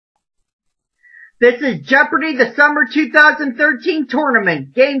This is Jeopardy! The Summer 2013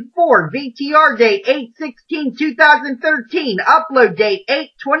 Tournament. Game 4, VTR date 8/16/2013. Upload date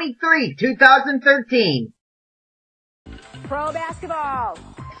 8/23/2013. Pro basketball.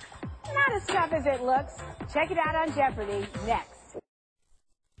 Not as tough as it looks. Check it out on Jeopardy! Next.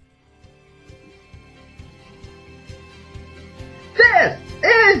 This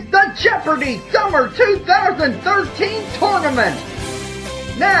is the Jeopardy! Summer 2013 Tournament.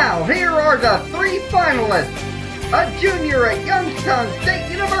 Now, here are the 3 finalists. A junior at Youngstown State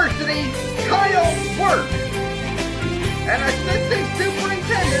University, Kyle Work. An assistant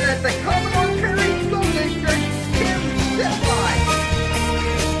superintendent at the Commodore Perry School District, Kim Sipline.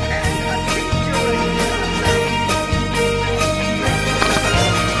 And a teacher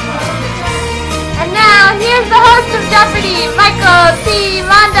And now, here's the host of Jeopardy, Michael C.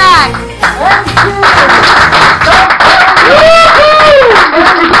 Mondak.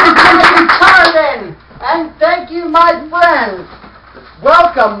 And thank you, my friends.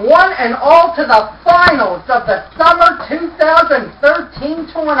 Welcome, one and all, to the finals of the Summer 2013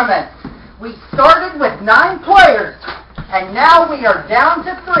 Tournament. We started with 9 players, and now we are down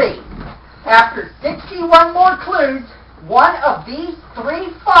to 3. After 61 more clues, one of these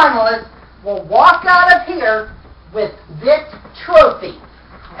 3 finalists will walk out of here with this trophy.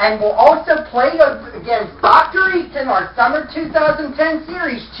 And we'll also play against Dr. Eaton, our Summer 2010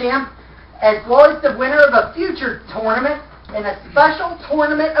 Series champ, as well as the winner of a future tournament in a special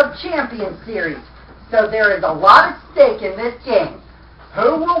Tournament of Champions series. So there is a lot at stake in this game.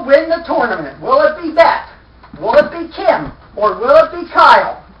 Who will win the tournament? Will it be Beth? Will it be Kim? Or will it be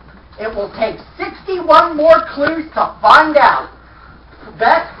Kyle? It will take 61 more clues to find out.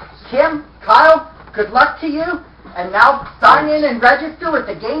 Beth, Kim, Kyle, good luck to you. And now sign in and register with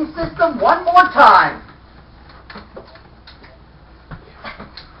the game system one more time.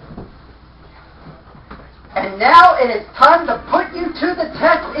 And now it is time to put you to the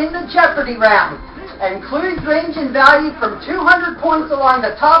test in the Jeopardy round. And clues range in value from 200 points along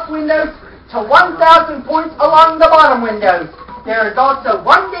the top windows to 1,000 points along the bottom windows. There is also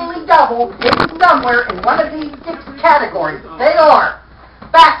one daily double hidden somewhere in one of these 6 categories. They are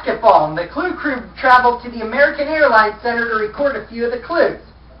basketball, and the clue crew traveled to the American Airlines Center to record a few of the clues.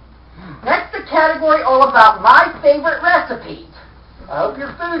 Next, the category all about my favorite recipes. I hope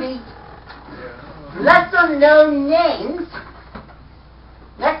you're foodie. Lesser known names.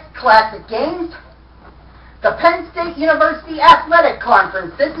 Next, classic games. The Penn State University Athletic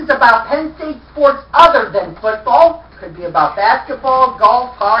Conference. This is about Penn State sports other than football. Could be about basketball,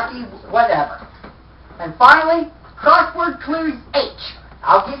 golf, hockey, whatever. And finally, crossword clues H.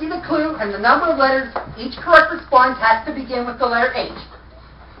 I'll give you the clue and the number of letters. Each correct response has to begin with the letter H.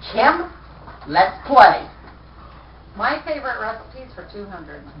 Kim, let's play. My favorite recipes for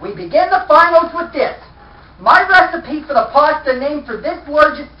 200. We begin the finals with this. My recipe for the pasta named for this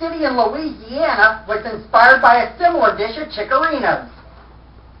largest city in Louisiana was inspired by a similar dish at Chicorino's.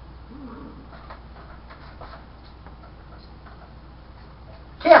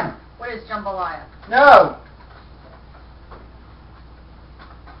 Kim. What is jambalaya? No.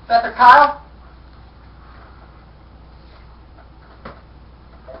 Beth or Kyle?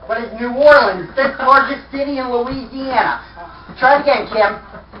 What is New Orleans, 5th largest city in Louisiana? Try it again, Kim.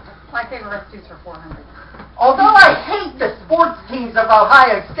 My favorite recipes for 400. Although I hate the sports teams of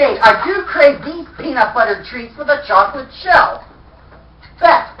Ohio State, I do crave these peanut butter treats with a chocolate shell.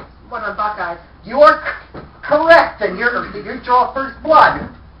 Beth. What are Buckeyes? You are correct, and you draw first blood.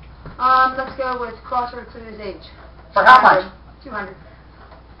 Let's go with crossword clues H. For how much? 200.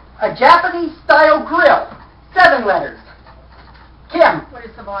 A Japanese-style grill. 7 letters. Kim. What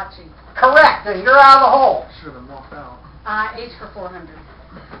is hibachi? Correct, and you're out of the hole. Should have walked out. H for 400.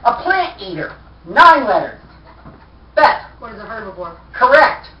 A plant eater. 9 letters. Beth. What is a herbivore?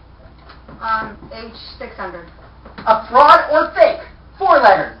 Correct. H 600. A fraud or fake. 4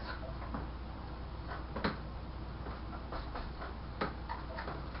 letters.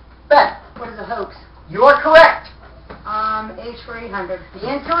 Beth. What is a hoax? You are correct. H for 800. The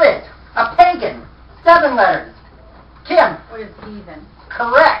answer is a pagan. 7 letters. Kim. What is heathen?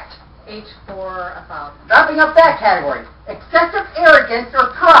 Correct. H for 1,000. Wrapping up that category. Excessive arrogance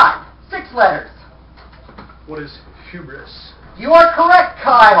or pride. 6 letters. What is hubris? You are correct,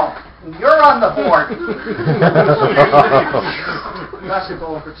 Kyle. You're on the board.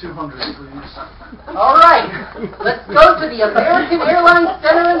 Basketball for 200, please. All right. Let's go to the American Airlines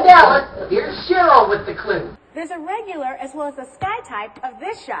Center in Dallas. Here's Cheryl with the clue. There's a regular as well as a sky type of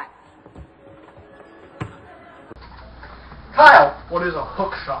this shot. Kyle. What is a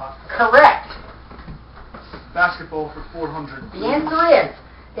hook shot? Correct. Basketball for 400, please. The answer is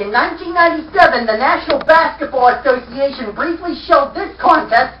In 1997, the National Basketball Association briefly showed this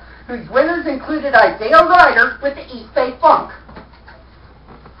contest, whose winners included Isaiah Ryder with the East Bay Funk.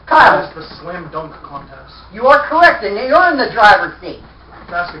 Kyle. That is the slam dunk contest. You are correct, and you're in the driver's seat.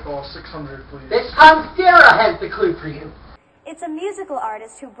 Basketball 600, please. This time, Sarah has the clue for you. It's a musical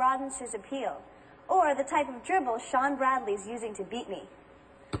artist who broadens his appeal, or the type of dribble Sean Bradley's using to beat me.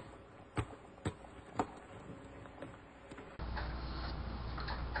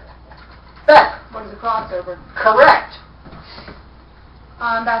 Beth. What is a crossover? Correct.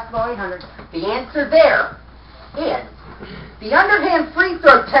 Basketball 800. The answer there is the underhand free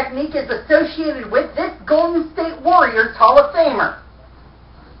throw technique is associated with this Golden State Warriors Hall of Famer.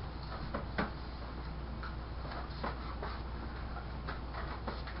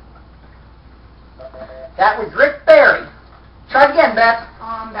 That was Rick Barry. Try it again, Beth.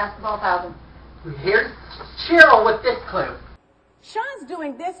 Basketball 1000. Here's Cheryl with this clue. Sean's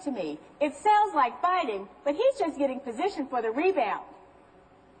doing this to me. It sounds like fighting, but he's just getting position for the rebound.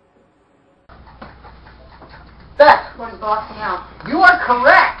 Beth. What is boxing out? You are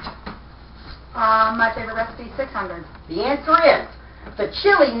correct. My favorite recipe, 600. The answer is the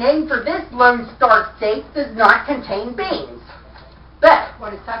chili named for this Lone Star State does not contain beans. Beth.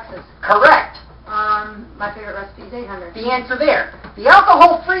 What is Texas? Correct. My favorite recipe is 800. The answer there. The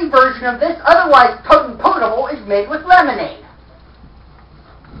alcohol-free version of this otherwise potent potable is made with lemonade.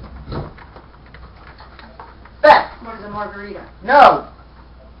 Beth. What is a margarita? No.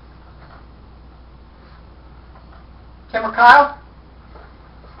 Kim or Kyle?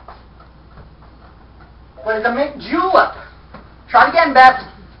 What is a mint julep? Try it again, Beth.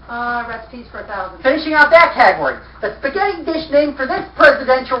 Recipes for 1000. Finishing out that category, the spaghetti dish named for this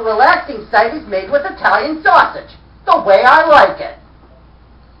presidential relaxing site is made with Italian sausage, the way I like it.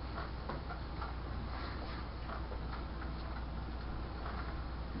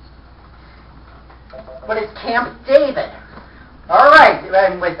 What is Camp David? All right,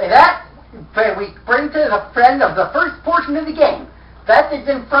 and with that, we bring to the friend of the first portion of the game. Beth is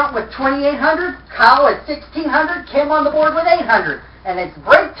in front with 2,800, Kyle at 1,600, Kim on the board with 800, and it's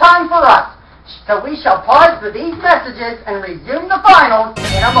break time for us. So we shall pause for these messages and resume the finals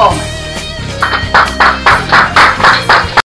in a moment.